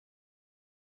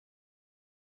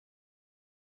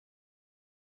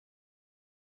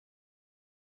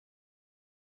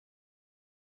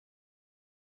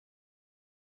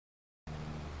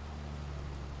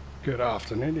Good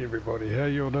afternoon, everybody. How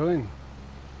you all doing?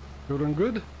 You all doing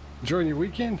good? Enjoying your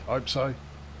weekend? Hope so.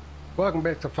 Welcome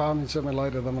back to Farming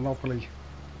Simulator, the Monopoly.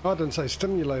 I didn't say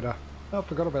Stimulator. Oh, I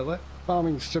forgot about that.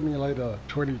 Farming Simulator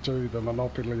 22, the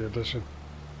Monopoly edition.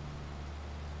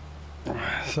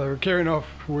 So we're carrying off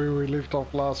where we left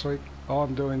off last week.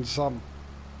 I'm doing some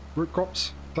root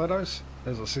crops, potatoes,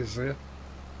 as it says there.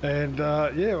 And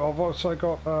yeah, I've also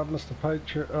got Mr.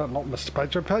 Patrio, not Mr.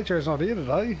 Patrio. Patrio's not here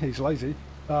today. He's lazy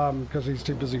because he's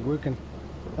too busy working.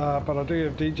 But I do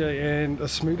have DJ and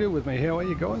Smudo with me. How are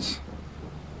you guys?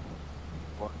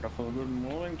 Wonderful. Good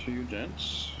morning to you,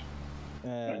 gents.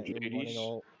 And Good ladies. morning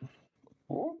all.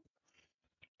 Oh.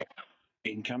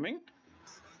 Incoming?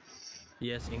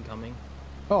 Yes, incoming.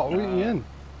 Oh, were you in?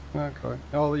 Okay.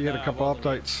 Oh, you had a couple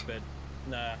updates. But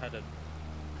no, I had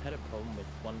a problem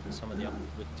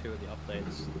with two of the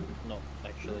updates not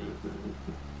actually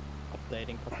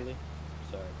updating properly,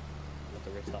 so I had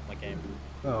to restart my game.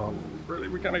 Oh, really?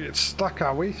 We're gonna get stuck,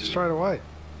 are we? Straight away?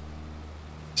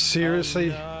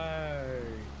 Seriously? Oh, no.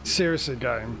 Seriously,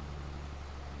 game.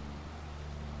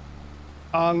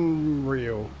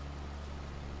 Unreal.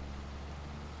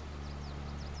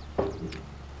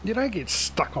 You don't get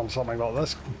stuck on something like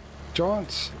this,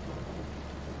 Giants.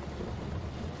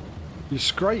 You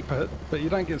scrape it, but you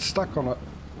don't get stuck on it.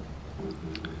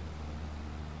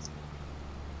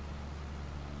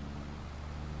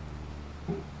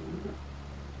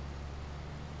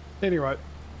 Anyway,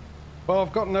 well,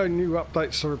 I've got no new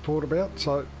updates to report about,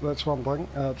 so that's one thing.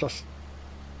 Just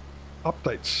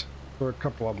updates for a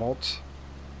couple of mods,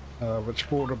 which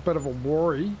brought a bit of a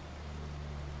worry.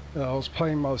 I was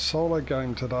playing my solo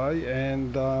game today,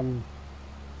 and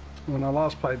when I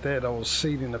last played that, I was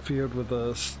seeding the field with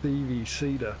a Stevie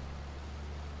seeder.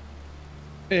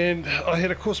 And I had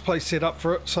a course play set up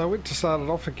for it, so I went to start it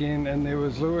off again, and there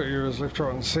was lure errors left,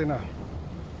 right and centre.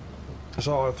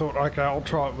 So I thought, okay, I'll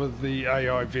try it with the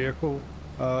AI vehicle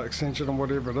extension and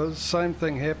whatever it is. Same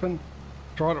thing happened.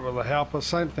 Tried it with a helper,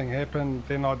 same thing happened.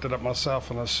 Then I did it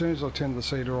myself, and as soon as I turned the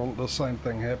seeder on, the same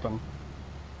thing happened.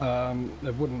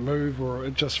 It wouldn't move, or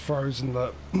it just froze, and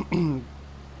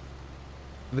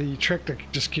the tractor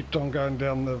just kept on going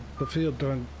down the field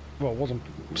doing, well, it wasn't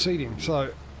seeding.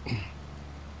 So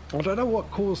I don't know what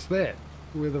caused that,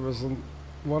 whether it was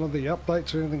one of the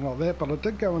updates or anything like that, but I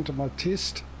did go into my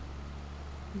test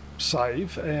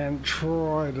save and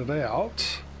tried it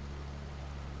out,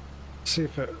 see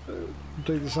if it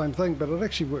do the same thing, but it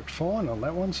actually worked fine on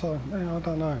that one, so yeah, I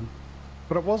don't know.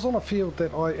 But it was on a field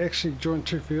that I actually joined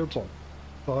two fields on.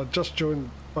 So I just joined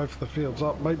both the fields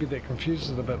up. Maybe that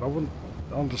confuses it a bit. I wouldn't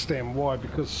understand why,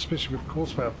 because especially with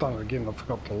course play, I've done it again, I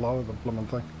forgot to lower the blooming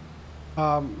thing.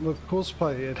 With course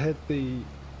play, it had the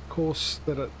course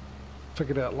that it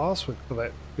figured out last week for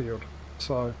that field.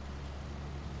 So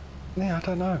yeah, I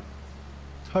don't know.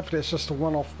 Hopefully it's just a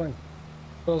one-off thing.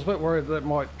 But I was a bit worried that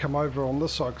might come over on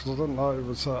this side, because I didn't know it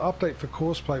was an update for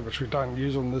course play, which we don't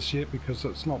use on this yet because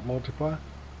it's not multiplayer,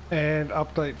 and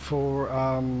update for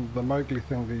the Mowgli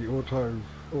thing, the auto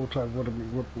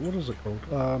what is it called?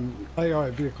 AI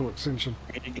vehicle extension.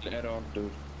 Add-on, dude.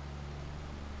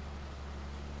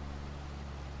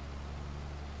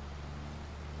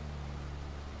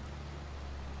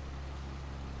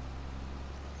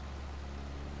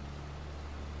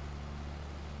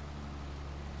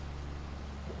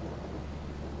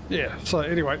 Yeah, so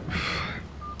anyway,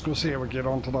 we'll see how we get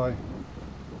on today.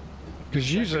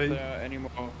 Because usually... If there are any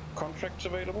more contracts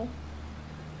available?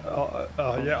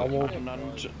 Yeah, I will.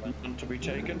 None to be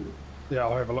taken? Yeah,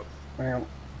 I'll have a look. Hang on.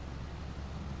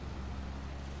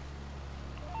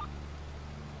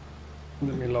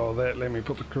 Let me lower that, let me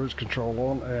put the cruise control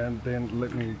on, and then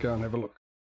let me go and have a look.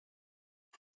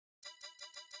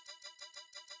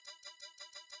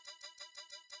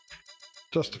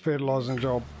 Just a fertilising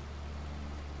job.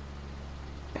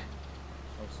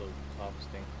 Also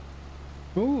harvesting.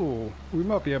 Ooh, we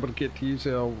might be able to get to use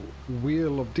our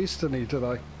Wheel of Destiny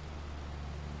today.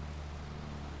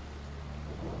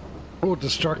 Or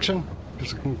Destruction,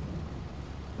 because it can...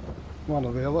 one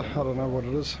or the other, I don't know what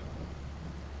it is.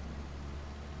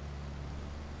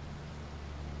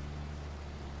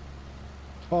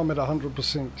 I'm at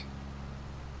 100%.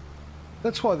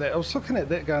 That's why I was looking at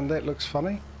that going, that looks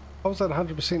funny. I was at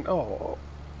 100%, oh.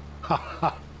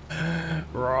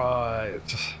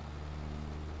 Right.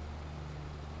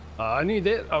 I knew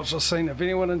that. I was just seeing if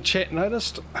anyone in chat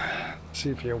noticed. See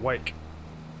if you're awake.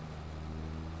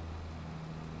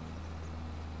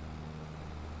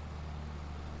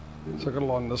 So I've got to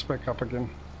line this back up again.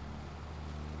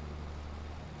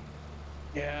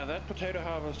 Yeah, that potato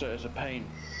harvester is a pain.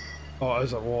 Oh,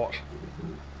 is it what?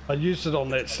 I used it on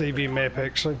that CV map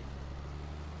actually.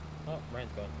 Oh,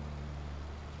 rain's gone.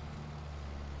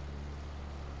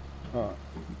 Alright.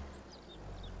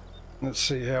 Let's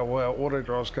see how well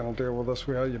Autodrive's going to deal with this.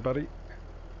 We owe you, buddy.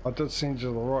 I did send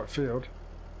you the right field.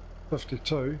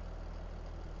 52.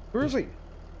 Where is he?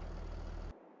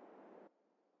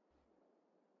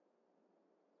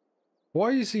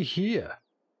 Why is he here?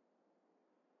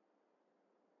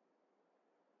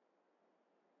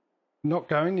 Not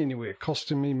going anywhere,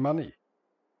 costing me money.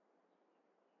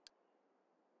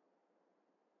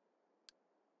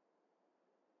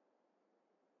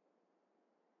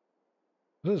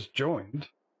 It is joined.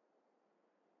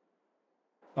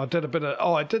 I did a bit of,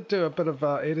 I did do a bit of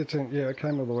editing. Yeah, it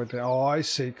came all the way down. Oh, I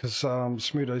see, because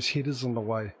Smudo's head is in the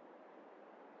way.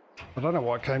 I don't know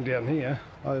why it came down here.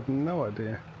 I have no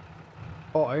idea.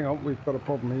 Oh, hang on, we've got a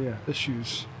problem here.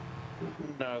 Issues.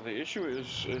 No, the issue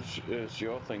is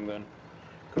your thing then.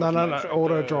 No, no, no, tractor,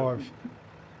 auto drive.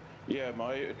 Yeah,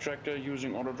 my tractor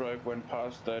using auto drive went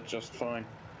past that just fine.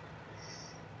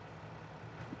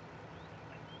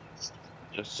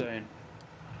 Just saying.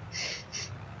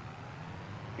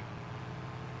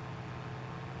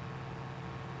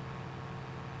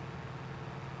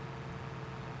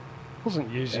 Wasn't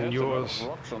using There's yours. a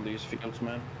lot of rocks on these fields,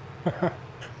 man.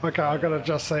 Okay, I gotta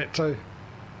adjust that too.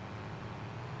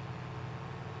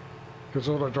 Because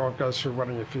auto drive goes through one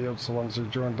of your fields, the ones you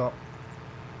joined up.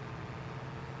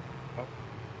 Oh,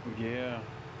 yeah.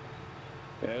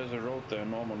 There's a road there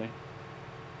normally.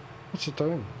 What's it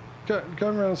doing?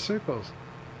 Going around in circles.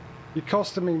 You're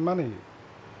costing me money.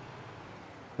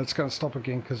 It's going to stop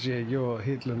again because, yeah, your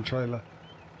headland trailer.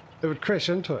 It would crash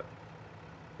into it.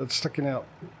 It's sticking out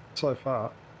so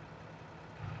far.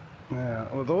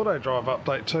 Yeah, with auto drive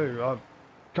update too, a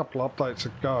couple of updates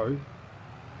ago,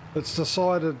 it's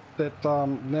decided that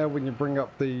now when you bring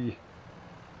up the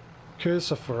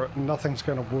cursor for it, nothing's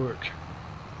going to work.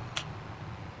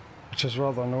 Which is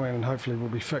rather annoying and hopefully will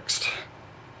be fixed.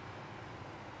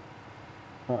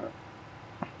 Right.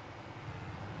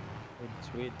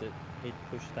 It's weird that he'd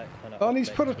push that kind of. Oh, and he's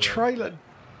put a trailer.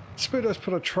 Spudo's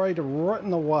put a trailer right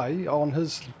in the way on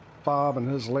his farm and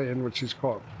his land, which is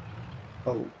quite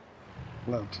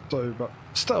no to do, but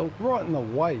still right in the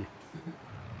way.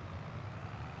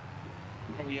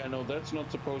 Oh yeah, no, that's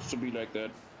not supposed to be like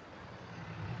that.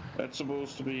 That's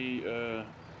supposed to be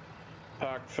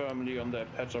parked firmly on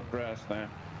that patch of grass there.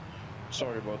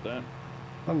 Sorry about that.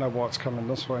 I don't know why it's coming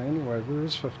this way anyway. Where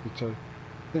is 52?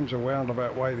 Seems a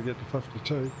roundabout way to get to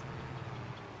 52.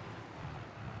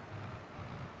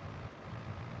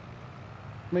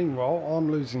 Meanwhile,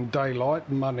 I'm losing daylight,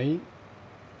 money.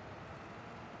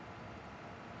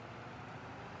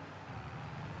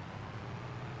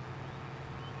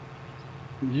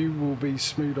 You will be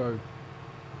Smudo.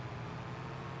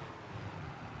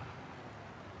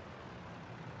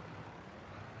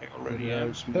 I already Yeah,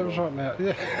 am. that was right now.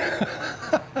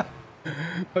 Yeah.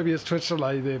 Maybe it's Twitch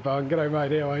delay there, Bowen. G'day,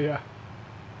 mate. How are you?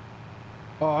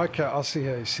 Oh, okay. I'll see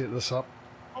how you set this up.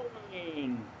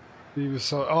 He was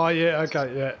so. Oh, yeah.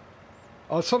 Okay, yeah.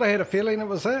 I sort of had a feeling it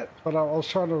was that, but I was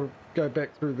trying to go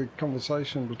back through the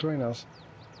conversation between us.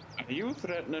 Are you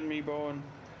threatening me, Bowen?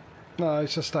 No,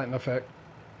 it's just stating a fact.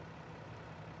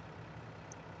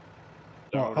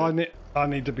 Oh, No, I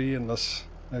need to be in this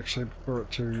actually for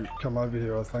it to come over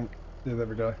here. I think. Yeah, there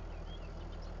we go.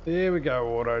 There we go.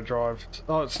 Auto drive.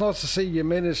 Oh, it's nice to see you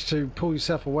managed to pull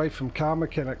yourself away from car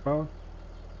mechanic, Bowen.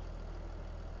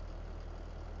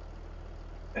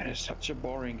 That is such a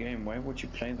boring game. Why would you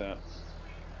play that?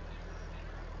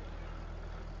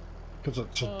 Because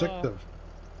it's addictive.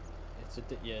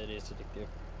 Yeah, it is addictive.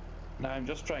 No, I'm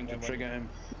just trying to trigger him.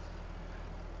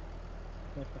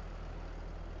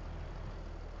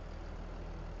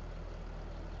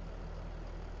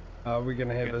 Are we going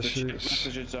to have Get the issues?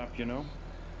 messages up, you know?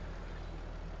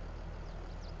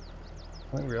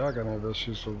 I think we are going to have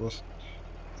issues with this.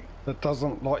 It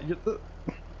doesn't like you.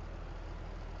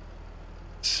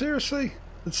 Seriously?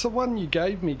 It's the one you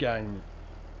gave me, game.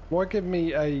 Why give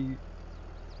me a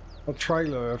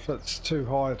trailer if it's too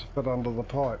high to fit under the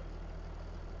pipe?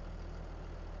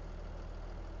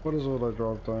 What is auto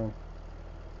drive doing?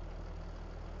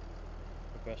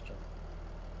 Good question.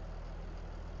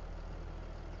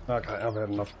 Okay, I've had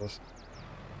enough of this.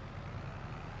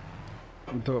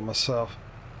 I'll do it myself.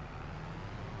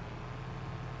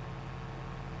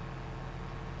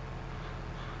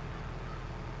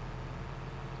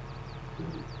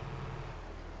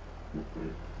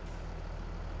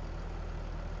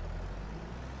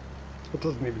 It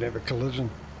doesn't even have a collision.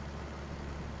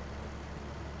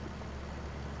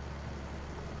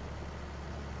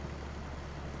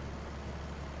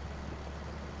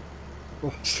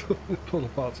 Pull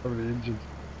apart some of the engines.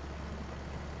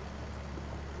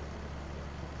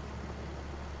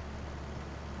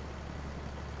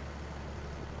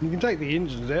 You can take the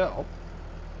engines out.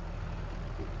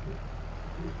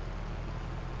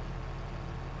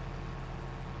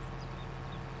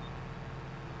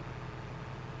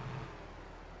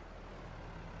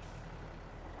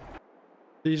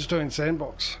 He's doing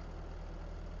sandbox.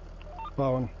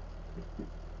 Bowen.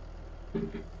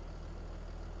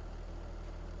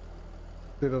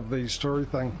 Instead of the story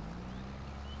thing.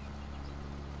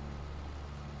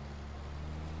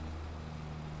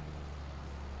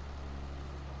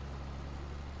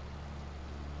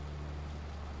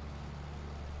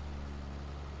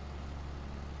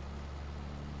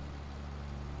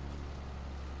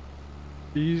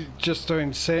 You just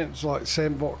doing like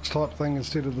sandbox type thing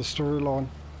instead of the storyline.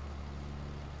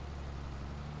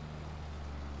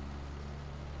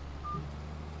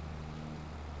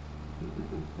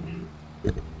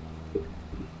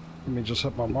 Let me just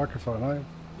hit my microphone, eh?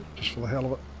 Just for the hell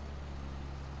of it.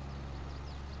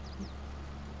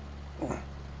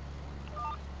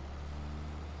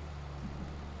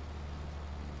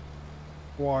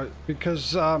 Why?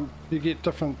 Because you get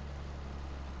different.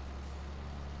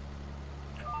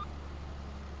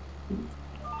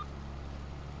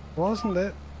 Wasn't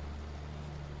that?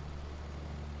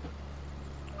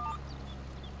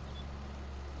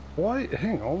 Why?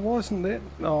 Hang on, wasn't that?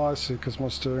 Oh, I see, because my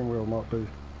steering wheel might be.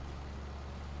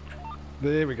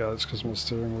 There we go, it's because my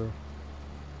steering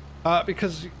wheel.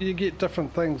 Because you get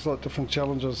different things, like different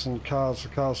challenges in cars. The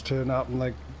cars turn up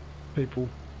and people,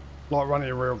 like running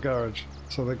a real garage.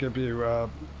 So they give you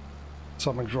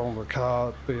something's wrong with the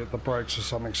car, be it the brakes or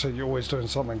something, so you're always doing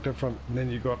something different. And then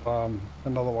you got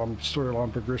another one,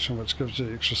 storyline progression, which gives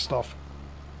you extra stuff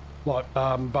like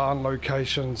barn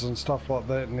locations and stuff like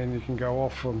that, and then you can go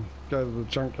off and go to the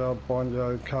junkyard, find your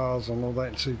own cars and all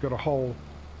that. So you've got a whole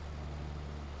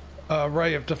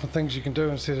array of different things you can do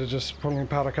instead of just pulling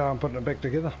apart a car and putting it back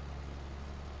together.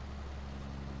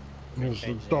 There's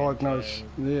the diagnose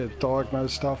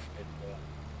stuff.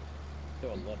 Do a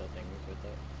lot of things with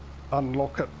it.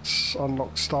 Unlock it,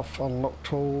 unlock stuff, unlock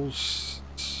tools,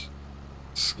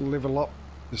 level up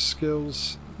your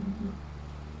skills.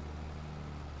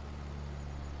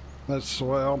 That's the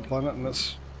way I'm playing it, and I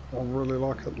really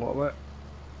like it like that.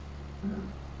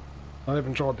 I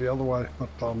haven't tried the other way, but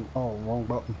oh, wrong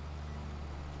button.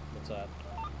 What's that?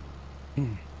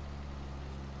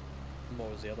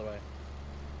 What was the other way?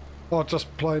 Oh,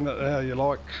 just playing it how you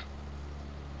like.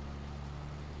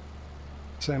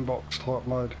 Sandbox type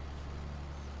mode.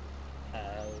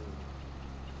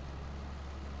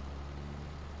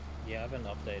 Yeah, I haven't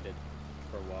updated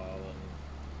for a while, and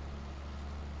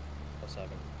plus I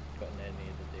haven't gotten any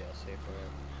of the DLC for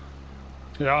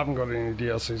it. Yeah, I haven't got any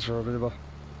DLCs for it either.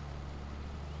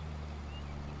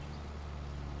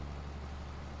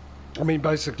 I mean,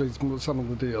 basically, some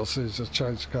of the DLCs just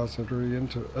changed the cars that are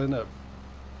in it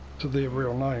to their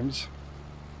real names.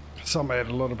 Some add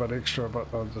a little bit extra, but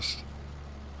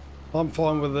I'm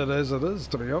fine with it as it is,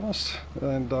 to be honest.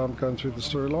 And I'm going through the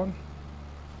storyline,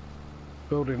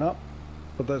 building up.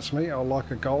 But that's me. I like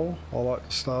a goal. I like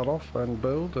to start off and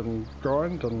build and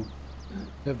grind and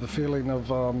have the feeling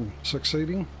of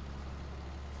succeeding.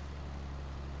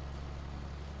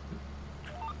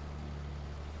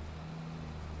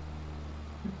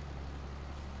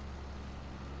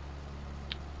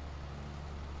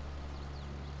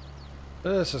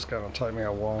 This is going to take me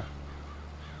a while.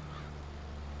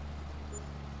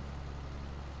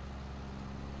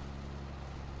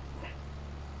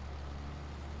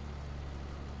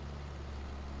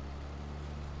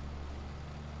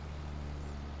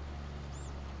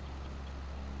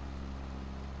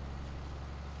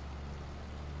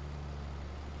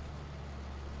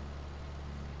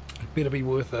 It better be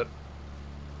worth it.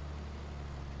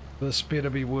 This better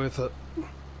be worth it.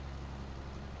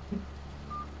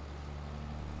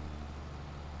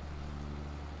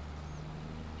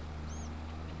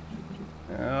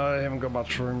 I haven't got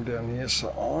much room down here, so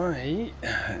I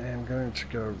am going to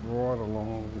go right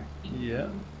along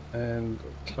here and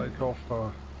take off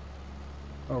a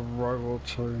row or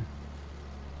two.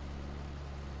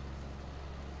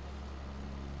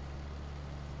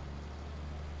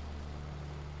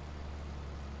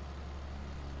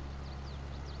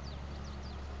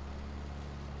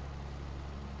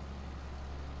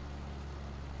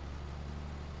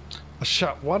 I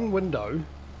shut one window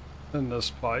in this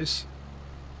place.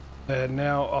 And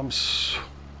now I'm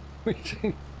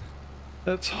sweating.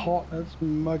 It's hot, it's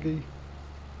muggy.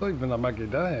 Not even a muggy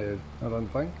day, I don't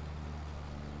think.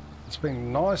 It's been a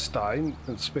nice day,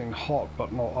 it's been hot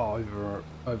but not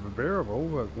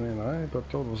overbearable, but you know,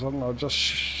 but all of a sudden I just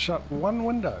shut one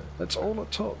window. That's all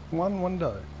it took, one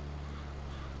window.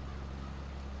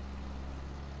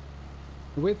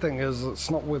 The weird thing is, it's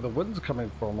not where the wind's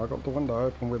coming from. I got the window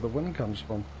open where the wind comes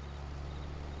from.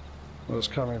 Where it's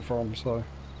coming from, so.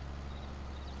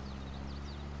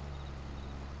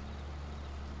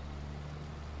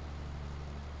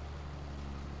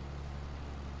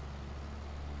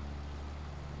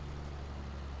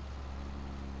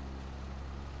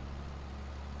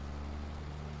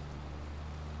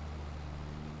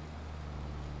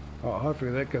 Oh,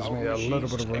 hopefully that gives me a little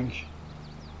bit of room.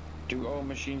 Do our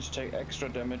machines take extra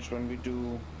damage when we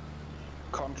do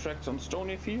contracts on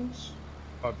stony fields?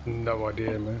 I've no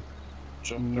idea, man.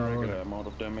 Just the regular amount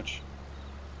of damage.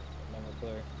 No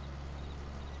clue.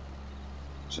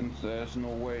 Since there's no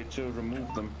way to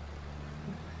remove them.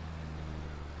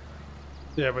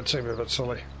 Yeah, it would seem a bit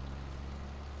silly.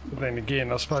 But then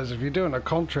again, I suppose if you're doing a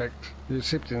contract, you're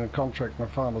accepting a contract and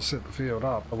the farmer set the field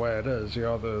up the way it is, you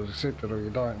either accept it or you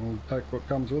don't and take what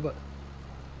comes with it.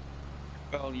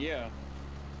 Well, yeah.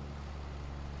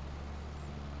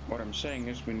 What I'm saying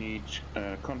is we need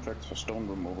contracts for stone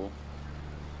removal.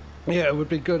 Yeah, it would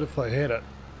be good if they had it.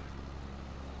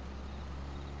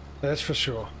 That's for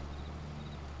sure.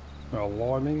 Well,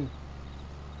 liming,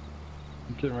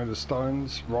 getting rid of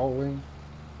stones, rolling.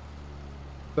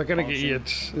 They're going to get you,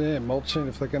 yeah, mulching.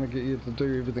 If they're going to get you to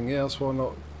do everything else, why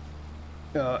not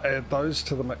add those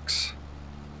to the mix?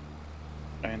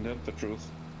 Ain't that the truth?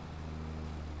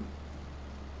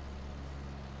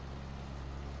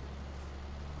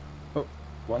 Oh,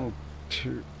 1,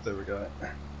 2, there we go.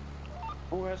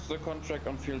 Who has the contract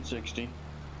on field 60?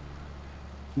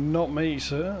 Not me,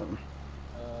 sir.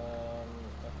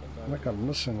 I I think I'm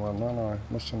missing one, aren't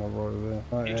I? Missing a row there.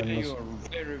 I am DJ, you missing. are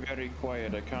very, very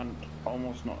quiet. I can't,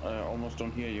 almost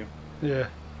don't hear you. Yeah.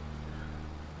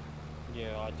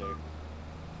 Yeah, I do.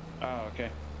 Ah, okay.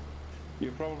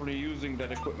 You're probably using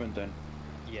that equipment then.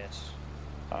 Yes.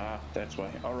 Ah, that's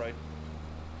why. Alright.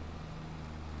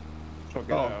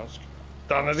 Forget Oh, to ask.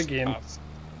 done it again. Ask.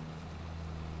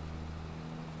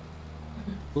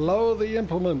 Lower the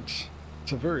implement.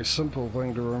 It's a very simple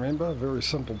thing to remember, a very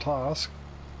simple task.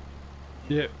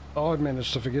 Yeah, I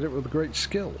managed to forget it with great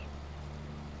skill.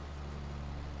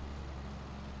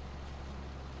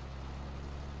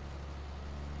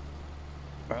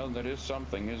 Well, that is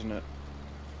something, isn't it?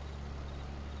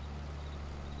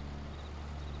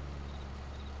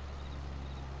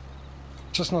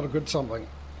 Just not a good something.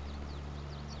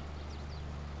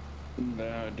 No,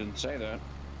 I didn't say that.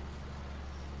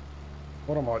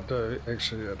 What I might do,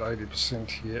 actually at 80%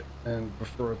 here, and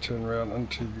before I turn around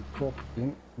into crop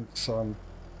again, let's open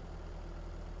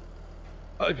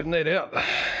that out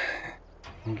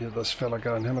and get this fella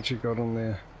going. How much you got in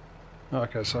there?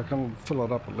 Okay, so I can fill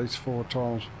it up at least 4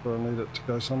 times before I need it to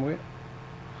go somewhere.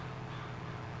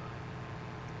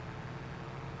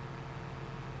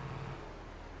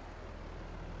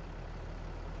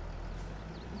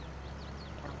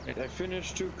 I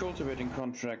finished 2 cultivating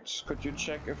contracts. Could you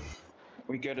check if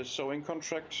we get a sowing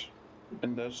contract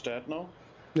in their stat now?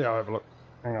 Yeah, I'll have a look.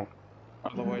 Hang on.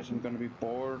 Otherwise I'm gonna be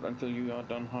bored until you are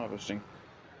done harvesting.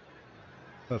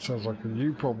 That sounds like a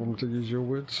you problem, to use your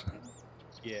words.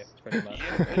 Yeah, pretty much.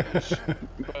 Yeah, it is.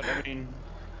 But I mean,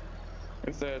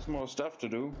 if there's more stuff to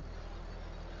do.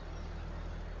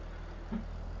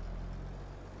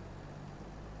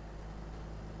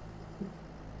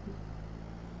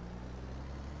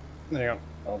 Hang on,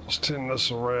 I'll just turn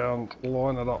this around,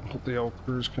 line it up, put the old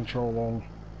cruise control on.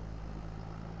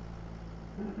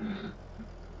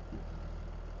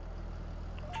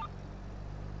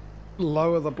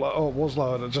 Lower the oh, it was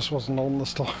lowered, it just wasn't on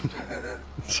this time.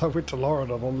 So I went to lower it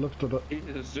and I lifted it.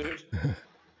 Jesus, dude.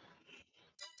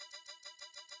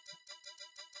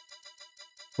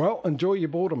 Well, enjoy your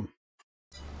boredom.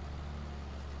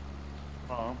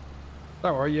 Oh.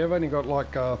 Don't worry, you've only got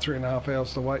like 3.5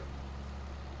 hours to wait.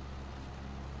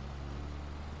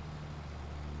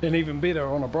 And even better,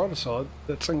 on a brighter side,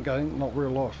 that's in-game, not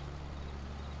real life.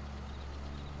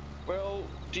 Well,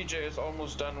 DJ is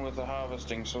almost done with the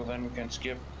harvesting, so then we can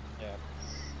skip. Yeah.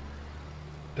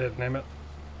 Dead name it.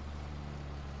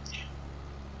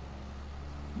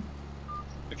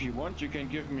 If you want, you can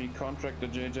give me contract to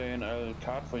JJ and I'll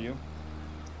cart for you.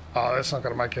 Oh, that's not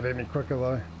going to make it any quicker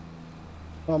though.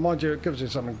 Oh, mind you, it gives you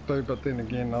something to do, but then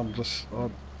again,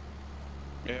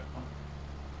 Yeah.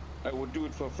 I would do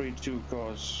it for free too,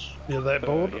 cause... You're that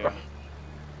bored? Yeah.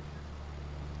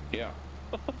 Yeah.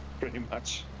 Pretty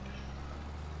much.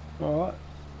 Alright.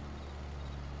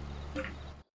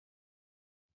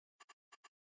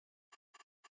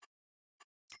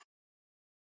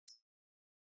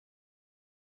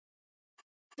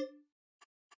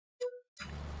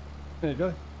 There you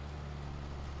go.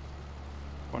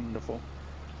 Wonderful.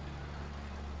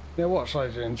 Now what,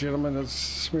 ladies and gentlemen, is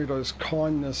Smudo's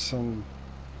kindness and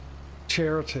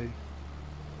charity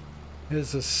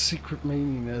has a secret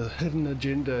meaning, a hidden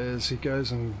agenda as he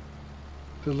goes and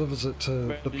delivers it to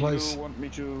Where the do place. you want me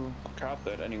to cart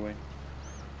that anyway?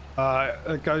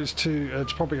 It goes to,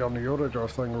 it's probably on the auto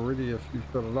drive thing already if you've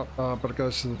got it up, but it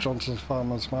goes to the Johnson's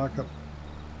Farmers Market.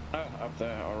 Ah, up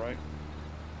there, alright.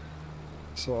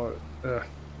 So, yeah.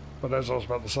 But as I was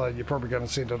about to say, you're probably going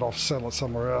to send it off, sell it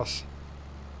somewhere else.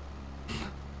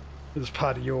 It's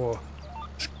part of your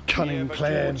cunning but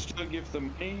plan. you would still give the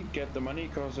money, get the money,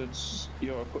 because it's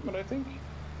your equipment, I think?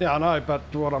 Yeah, I know, but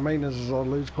what I mean is I'll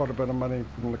lose quite a bit of money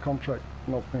from the contract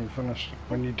not being finished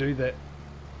when you do that.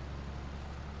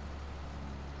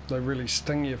 They really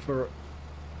sting you for it.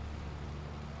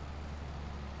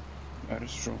 That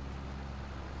is true.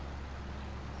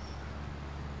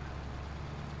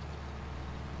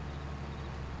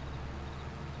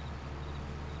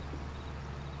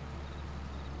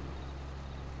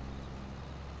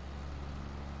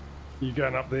 You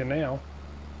going up there now?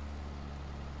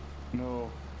 No.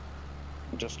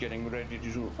 I'm just getting ready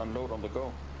to unload on the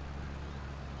go.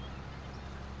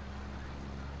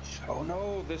 Oh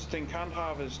no, this thing can't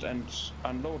harvest and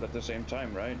unload at the same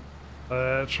time, right?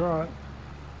 That's right.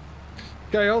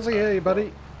 Okay, Aussie, hey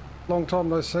buddy. Long time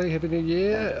no see. Happy New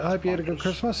Year. I hope you had a good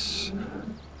Christmas.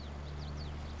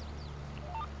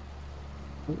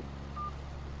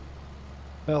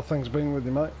 How things been with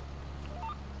you, mate?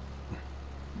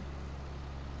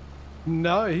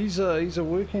 No, he's a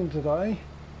weekend today.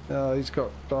 He's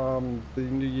got the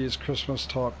New Year's Christmas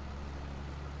type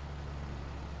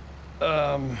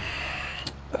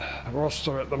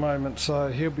roster at the moment, so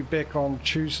he'll be back on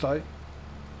Tuesday,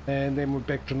 and then we're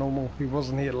back to normal. He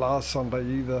wasn't here last Sunday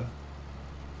either,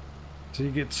 so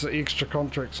he gets extra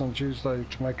contracts on Tuesday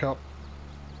to make up.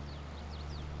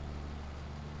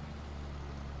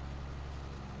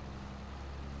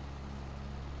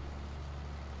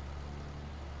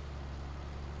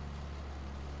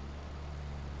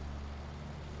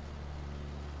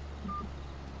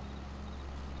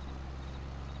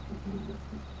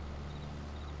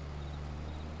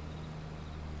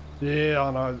 Yeah,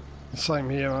 I know.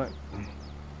 Same here, mate.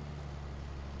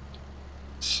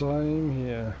 Same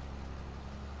here.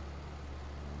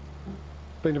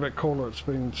 Been a bit cooler. It's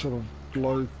been sort of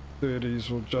low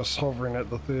 30s or just hovering at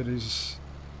the 30s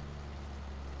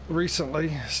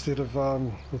recently instead of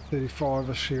the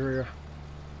 35ish area.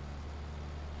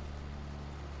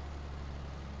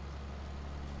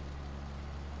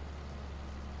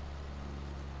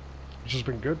 Which has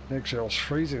been good. Actually, I was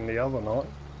freezing the other night.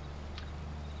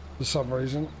 For some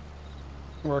reason,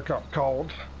 woke up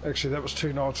cold. Actually, that was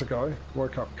 2 nights ago.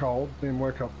 Woke up cold, then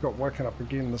got woken up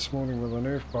again this morning with an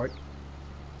earthquake.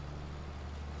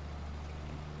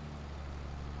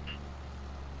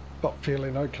 But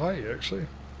feeling okay, actually.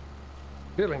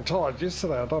 Feeling tired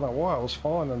yesterday. I don't know why. I was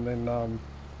fine, and then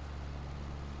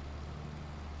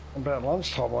about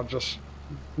lunchtime, I just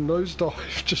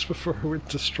nosedived just before I went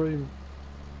to stream.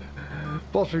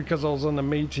 Possibly because I was in a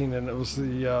meeting and it was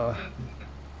the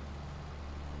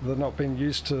not being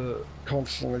used to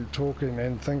constantly talking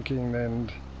and thinking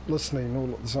and listening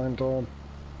all at the same time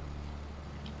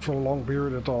for a long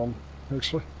period of time,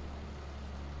 actually.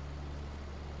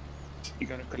 You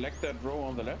gonna collect that row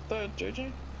on the left there,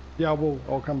 JJ? Yeah,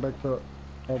 I'll come back to it.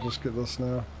 I'll just get this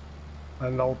now.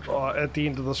 And I'll at the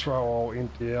end of this row I'll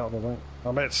empty out, I think.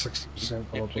 I'm at 60%,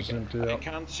 but I'll just empty I out.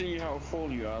 can't see how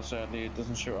full you are, sadly. It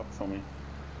doesn't show up for me.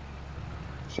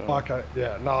 So, Okay,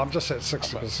 yeah, no, I'm just at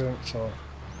 60%, so...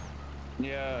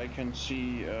 yeah, I can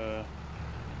see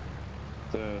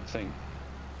the thing.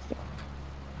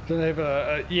 Didn't have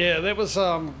a yeah, that was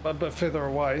a bit further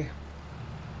away.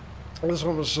 This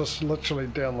one was just literally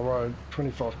down the road,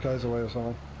 25 k's away or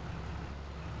something.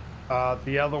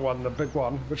 The other one, the big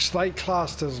one, which they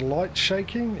classed as light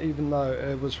shaking, even though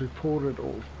it was reported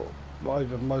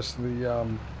over most of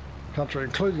the country,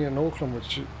 including in Auckland,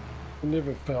 which you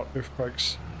never felt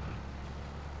earthquakes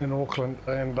in Auckland,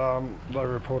 and they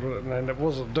reported it, and it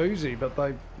was a doozy, but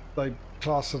they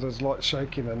classed it as light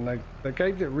shaking, and they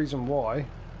gave their reason why,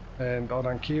 and I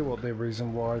don't care what their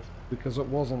reason why, because it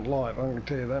wasn't light, I can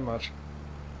tell you that much.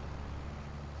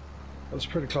 It was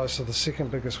pretty close to the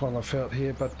second biggest one I felt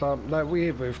here, but no, we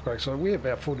have earthquakes. So we have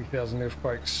about 40,000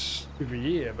 earthquakes every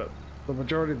year, but the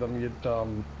majority of them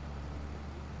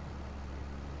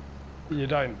you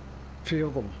don't feel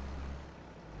them.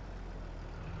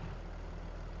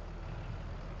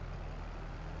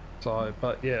 So,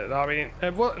 but yeah, I mean,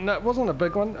 it wasn't a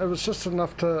big one. It was just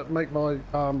enough to make my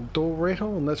door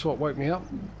rattle, and that's what woke me up.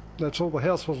 That's all. The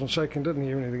house wasn't shaking, didn't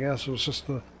hear anything else. It was just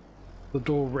the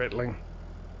door rattling.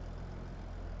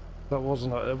 It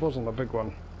wasn't a big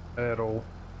one at all,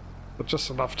 but just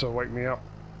enough to wake me up.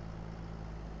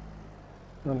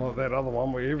 Unlike that other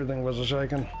one where everything was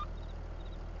shaking.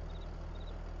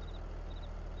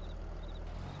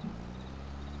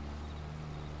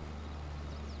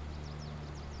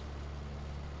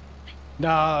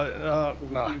 No.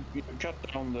 You cut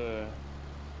down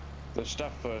the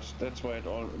stuff first. That's why it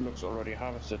all looks already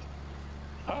harvested.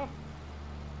 Ah,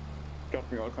 got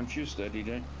me all confused there,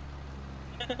 DJ.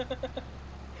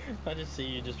 I just see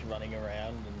you just running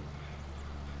around and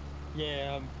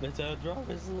yeah, it's a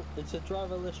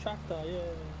driverless tractor. Yeah.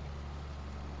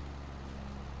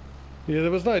 Yeah, there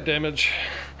was no damage.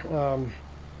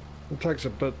 It takes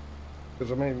a bit,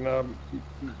 because I mean,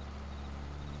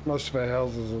 most of our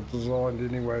houses are designed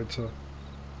anyway to,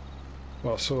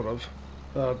 well, sort of,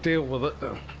 deal with it.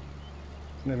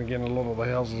 Then again, a lot of the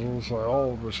houses are also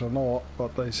old, which are not,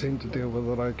 but they seem to deal with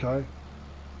it okay.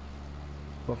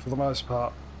 But for the most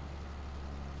part,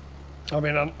 I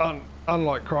mean,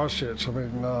 unlike Christchurch, I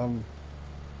mean,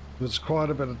 there's quite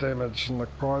a bit of damage in the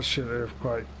Christchurch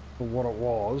earthquake for what it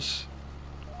was,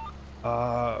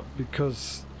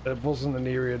 because it wasn't an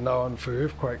area known for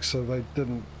earthquakes, so they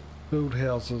didn't build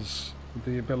houses with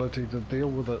the ability to deal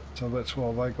with it, so that's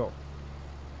why they got,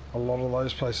 a lot of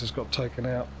those places got taken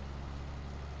out.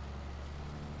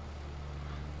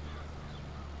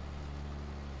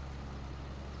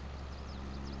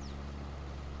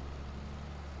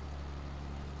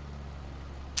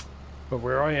 But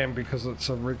where I am, because it's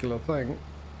a regular thing,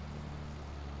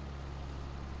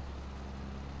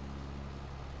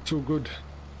 it's all good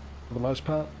for the most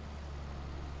part.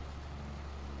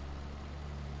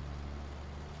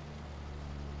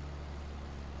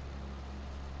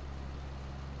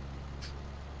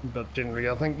 But generally,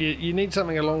 I think you need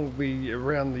something along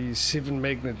around the 7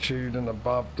 magnitude and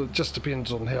above. It just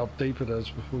depends on how deep it is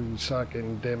before you start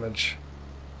getting damage.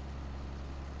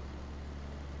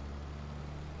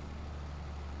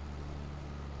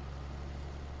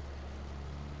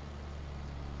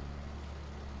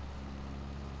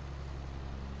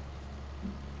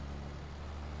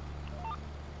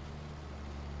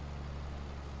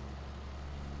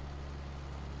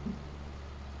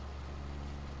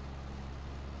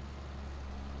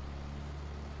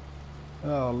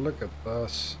 Oh, look at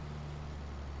this.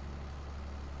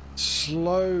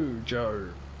 Slow Joe.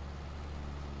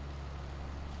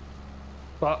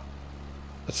 But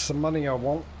it's the money I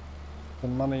want, the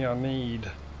money I need.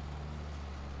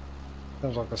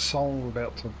 Sounds like a song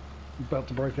about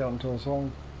to break out into a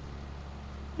song.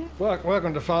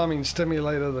 Welcome to Farming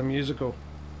Stimulator, the musical.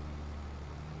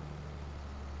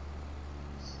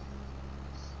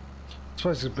 I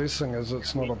suppose the best thing is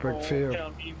it's not a big field.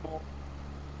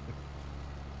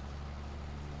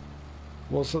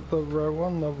 Was it the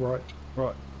one? No,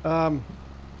 right.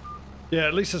 Yeah,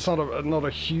 at least it's not a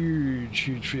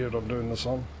huge field I'm doing this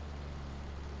on.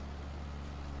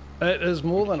 It is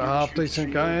more than a half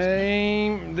decent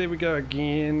game. There we go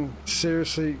again.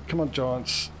 Seriously, come on,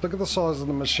 Giants. Look at the size of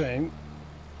the machine.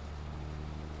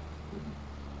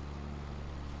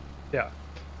 Yeah,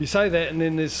 you say that, and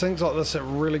then there's things like this that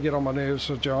really get on my nerves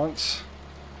with Giants.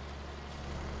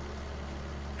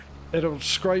 It'll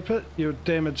scrape it, you'll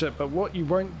damage it, but what you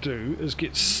won't do is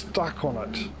get stuck on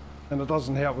it. And it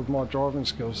doesn't help with my driving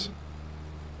skills.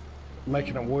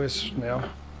 Making it worse now,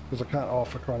 because I can't, oh,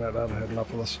 for crying out loud, I had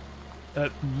enough of this.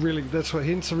 It really,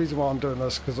 hence the reason why I'm doing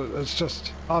this, because it's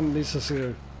just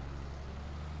unnecessary.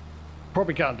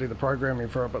 Probably can't do the programming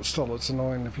for it, but still it's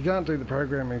annoying. If you can't do the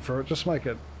programming for it, just make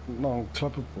it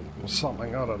non-clippable or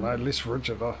something, I don't know, less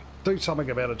rigid. Do something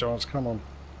about it, Giants, come on.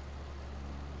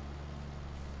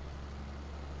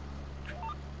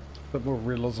 Bit more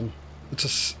realism. It's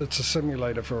a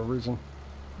simulator for a reason.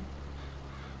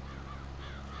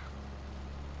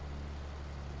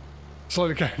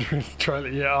 Slowly going through the trailer.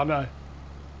 Yeah, I know.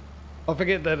 I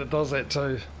forget that it does that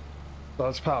too. So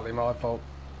it's partly my fault.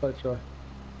 Patrio.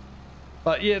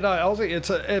 But yeah, no, Aussie, it's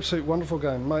an absolute wonderful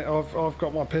game, mate. I've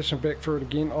got my passion back for it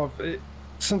again.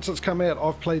 Since it's come out,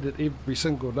 I've played it every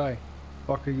single day,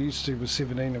 like I used to with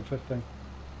 17 and 15.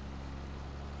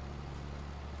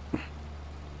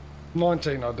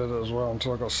 19 I did it as well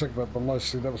until I got sick of it, but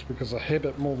mostly that was because of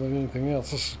habit more than anything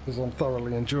else. This is because I'm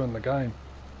thoroughly enjoying the game.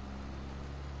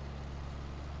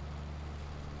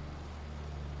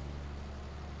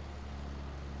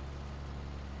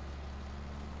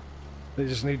 They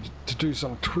just need to do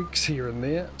some tweaks here and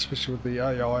there, especially with the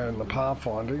AI and the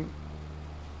pathfinding.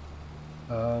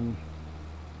 Mind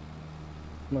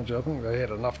you, I think they had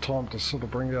enough time to sort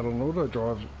of bring out an auto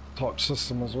drive type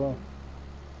system as well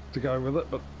to go with it,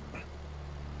 but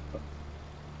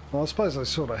I suppose they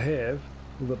sort of have.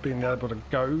 with it being able to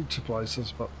go to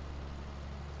places, but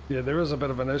yeah, there is a bit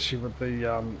of an issue with the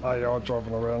AI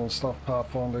driving around and stuff,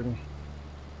 pathfinding.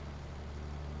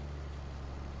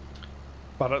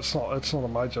 But it's not a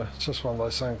major, it's just one of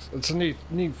those things. It's a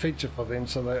new feature for them,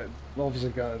 so they're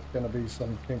obviously going to be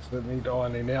some kinks that need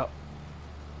ironing out.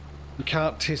 You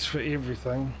can't test for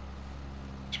everything,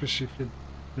 especially if you've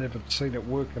never seen it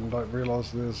work and don't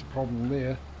realise there's a problem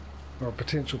there, or a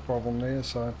potential problem there,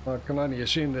 so I can only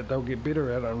assume that they'll get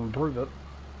better at it and improve it.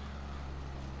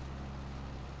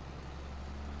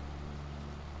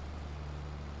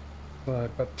 So,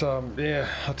 but yeah,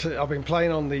 I've been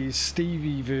playing on the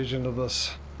Stevie version of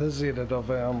this, his edit of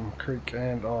Elm Creek,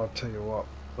 and I'll tell you what,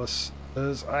 this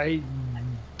is a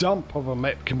dump of a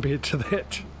map compared to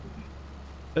that.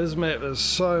 His map is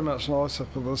so much nicer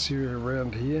for this area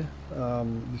around here.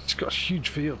 It's got huge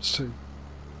fields too,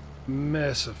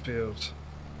 massive fields.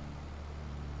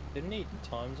 Didn't he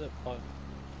times it by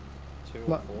 2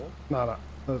 or 4? No,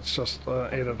 it's just an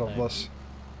edit of this,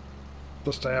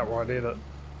 just an outright edit.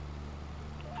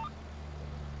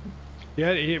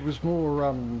 Yeah, it was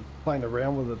more playing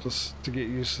around with it just to get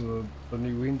used to the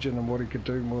new engine and what he could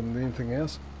do more than anything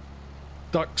else.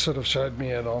 Duck sort of showed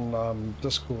me it on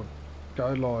Discord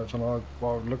Go Live, and I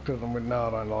looked at it and went, no,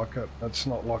 I don't like it. It's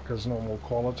not like his normal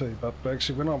quality. But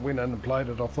actually when I went in and played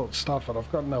it, I thought, stuff it,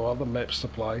 I've got no other maps to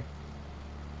play.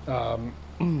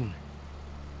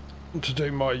 To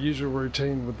do my usual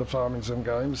routine with the farming sim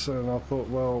games, and I thought,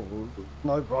 well,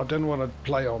 no, I didn't want to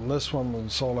play on this one in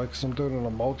solo because I'm doing it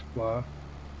on multiplayer.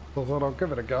 So I thought I'll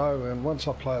give it a go, and once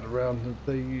I played around,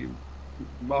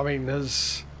 I mean,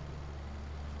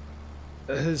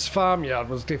 his farmyard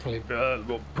was definitely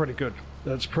pretty good.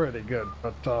 It's pretty good,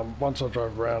 but once I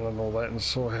drove around and all that and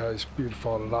saw how he's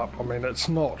beautified it up, I mean, it's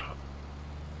not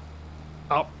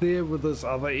up there with his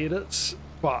other edits,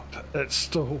 but it's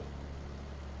still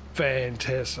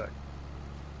fantastic.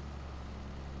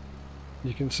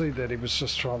 You can see that he was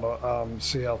just trying to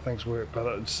see how things work, but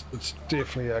it's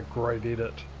definitely a great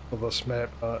edit for this map.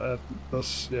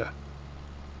 Yeah,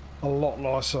 a lot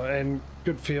nicer and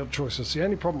good field choices. The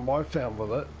only problem I found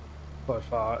with it so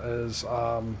far is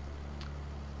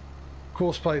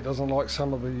Courseplay doesn't like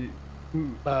some of the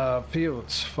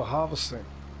fields for harvesting.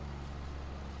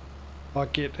 I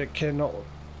get it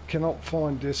cannot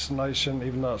find destination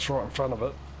even though it's right in front of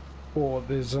it, or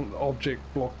there's an object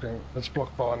blocking, it's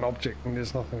blocked by an object and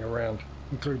there's nothing around,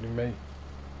 including me.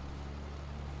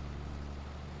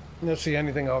 And that's the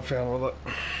only thing I've found with it.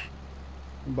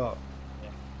 But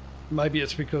maybe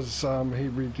it's because he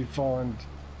redefined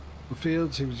the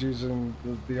fields, he was using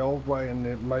the old way, and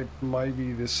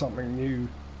maybe there's something new,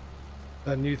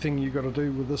 a new thing you got to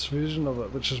do with this version of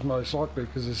it, which is most likely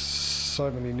because there's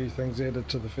so many new things added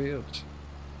to the fields.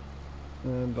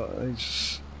 And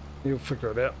he'll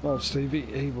figure it out. Old Stevie,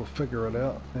 he will figure it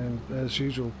out, and as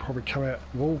usual probably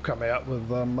will come out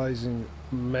with amazing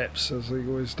maps as he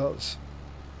always does.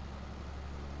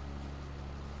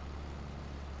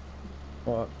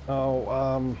 Right,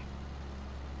 I'll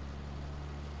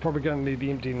probably going to need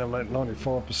emptying them at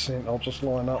 95%. I'll just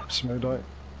line up Smudo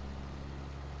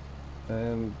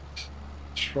and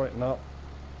straighten up.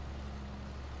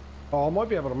 Oh, I might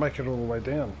be able to make it all the way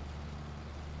down.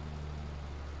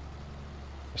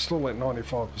 I'm still at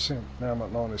 95%. Now I'm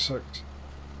at 96.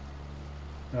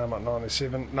 Now I'm at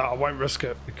 97. No, I won't risk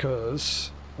it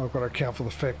because I've got to account for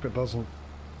the fact it doesn't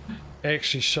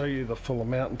actually show you the full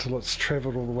amount until it's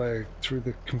travelled all the way through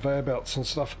the conveyor belts and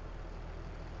stuff.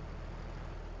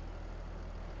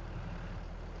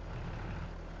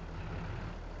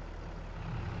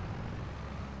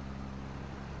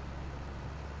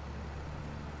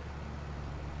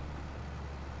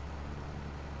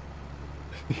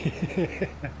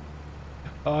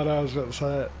 Oh no, I was about to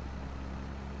say it.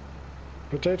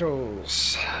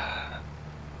 Potatoes.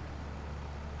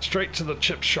 Straight to the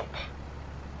chip shop.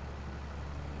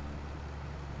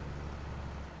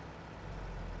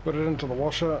 Put it into the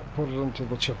washer, put it into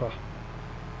the chipper.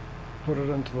 Put it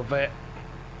into the vat,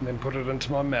 and then put it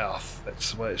into my mouth.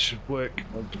 That's the way it should work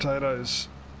with potatoes.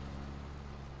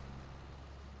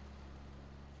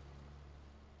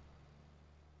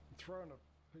 Throwing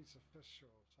a piece of fish or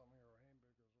something